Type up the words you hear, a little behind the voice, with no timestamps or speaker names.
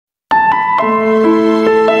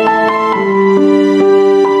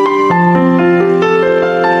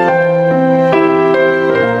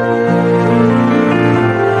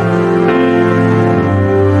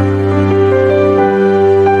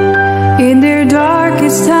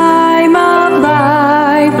darkest time of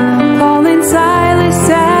life, Paul and Silas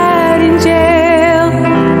sat in jail.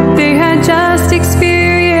 They had just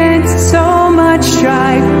experienced so much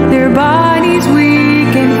strife, their bodies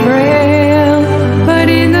weak and frail. But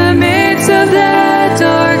in the midst of that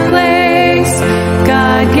dark place,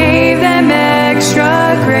 God gave them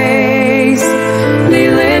extra grace. They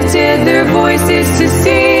lifted their voices to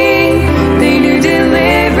sing. They knew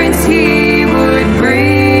deliverance He would bring.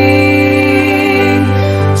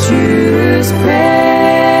 Choose praise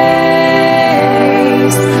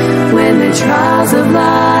when the trials of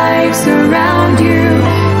life surround you.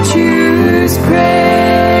 Choose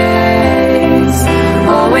praise.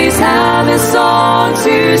 Always have a song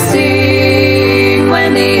to sing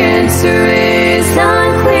when the answer is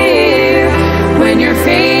unclear. When your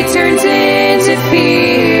fate turns into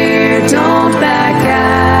fear, don't back out.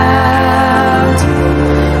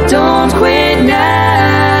 Don't quit now,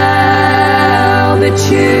 but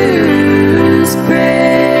choose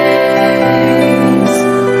praise.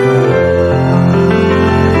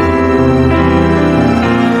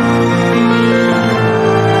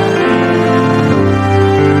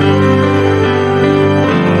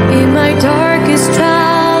 In my darkest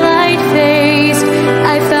trial I faced,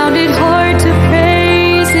 I found it hard to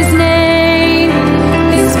praise His name.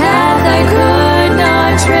 His path I could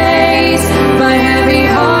not trace, my heavy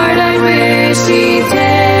heart I wish He'd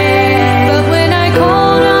take. But when I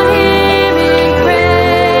called on Him in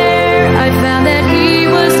prayer, I found that He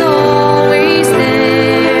was always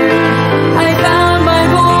there. I found my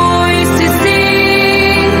voice to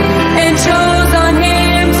sing and chose on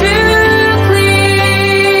Him to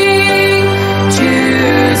cling.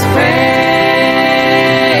 Choose praise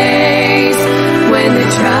when the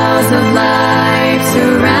trials of life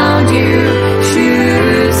surround you.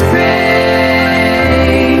 Choose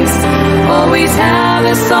praise. Always have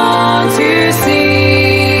a song to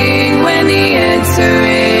sing when the answer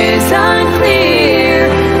is unclear.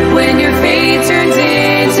 When your fate turns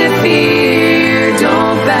into fear,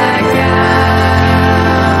 don't back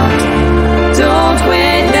out. Don't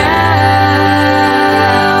quit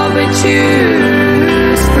now, but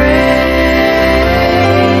choose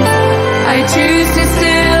praise. I choose to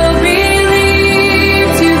still believe,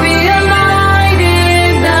 to be a light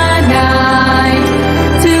in the night,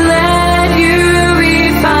 to let You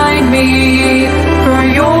refine me, for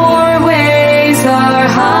Your ways are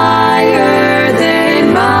higher than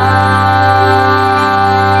mine.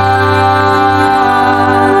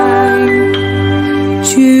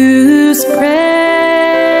 Choose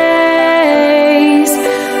praise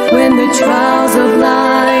when the trials of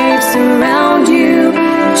life surround you.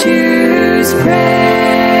 Choose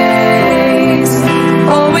praise.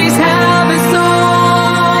 Always have a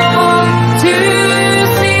song to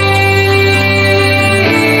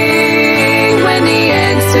sing when the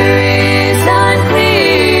answer is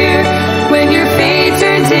unclear. When your fate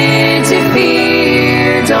turns into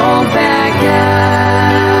fear, don't back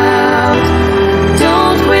out.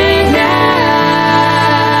 Don't quit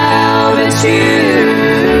now, but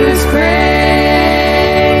choose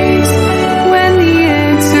praise. When the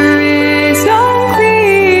answer is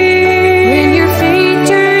unclear, when your fate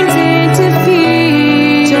turns into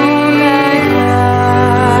fear, don't back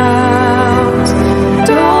out.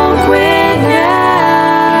 Don't quit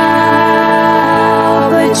now,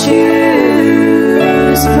 but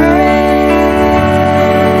choose praise.